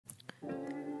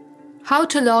How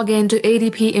to log into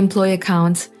ADP employee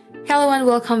accounts. Hello and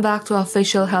welcome back to our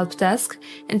official help desk.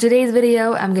 In today's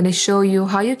video, I'm going to show you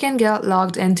how you can get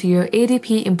logged into your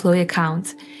ADP employee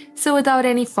account. So without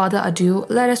any further ado,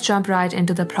 let us jump right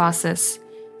into the process.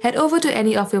 Head over to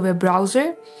any of your web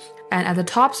browser and at the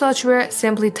top search bar,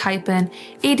 simply type in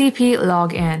ADP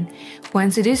login.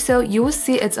 Once you do so, you will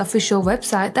see its official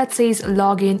website that says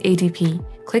login ADP.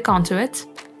 Click onto it.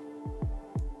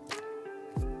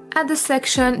 At this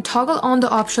section, toggle on the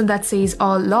option that says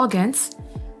all logins.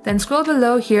 Then scroll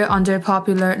below here under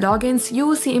popular logins, you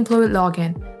will see employee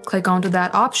login. Click onto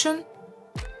that option.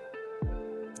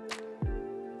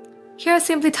 Here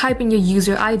simply type in your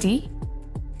user ID.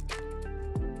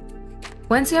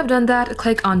 Once you have done that,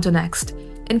 click on to next.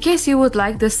 In case you would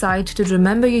like this site to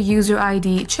remember your user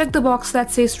ID, check the box that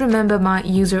says remember my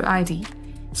user ID.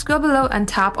 Scroll below and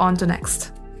tap on to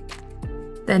next.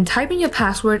 Then type in your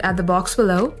password at the box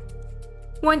below.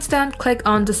 Once done, click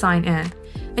on to sign in.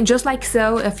 And just like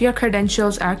so, if your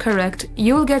credentials are correct,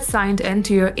 you will get signed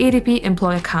into your ADP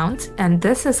employee account, and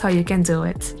this is how you can do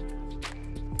it.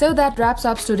 So that wraps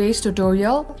up today's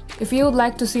tutorial. If you would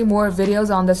like to see more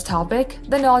videos on this topic,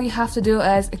 then all you have to do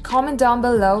is comment down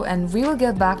below and we will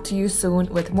get back to you soon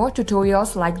with more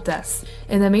tutorials like this.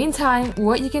 In the meantime,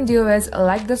 what you can do is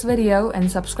like this video and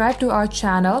subscribe to our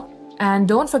channel. And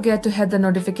don't forget to hit the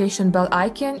notification bell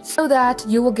icon so that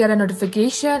you will get a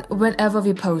notification whenever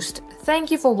we post.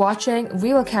 Thank you for watching.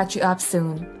 We will catch you up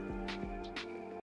soon.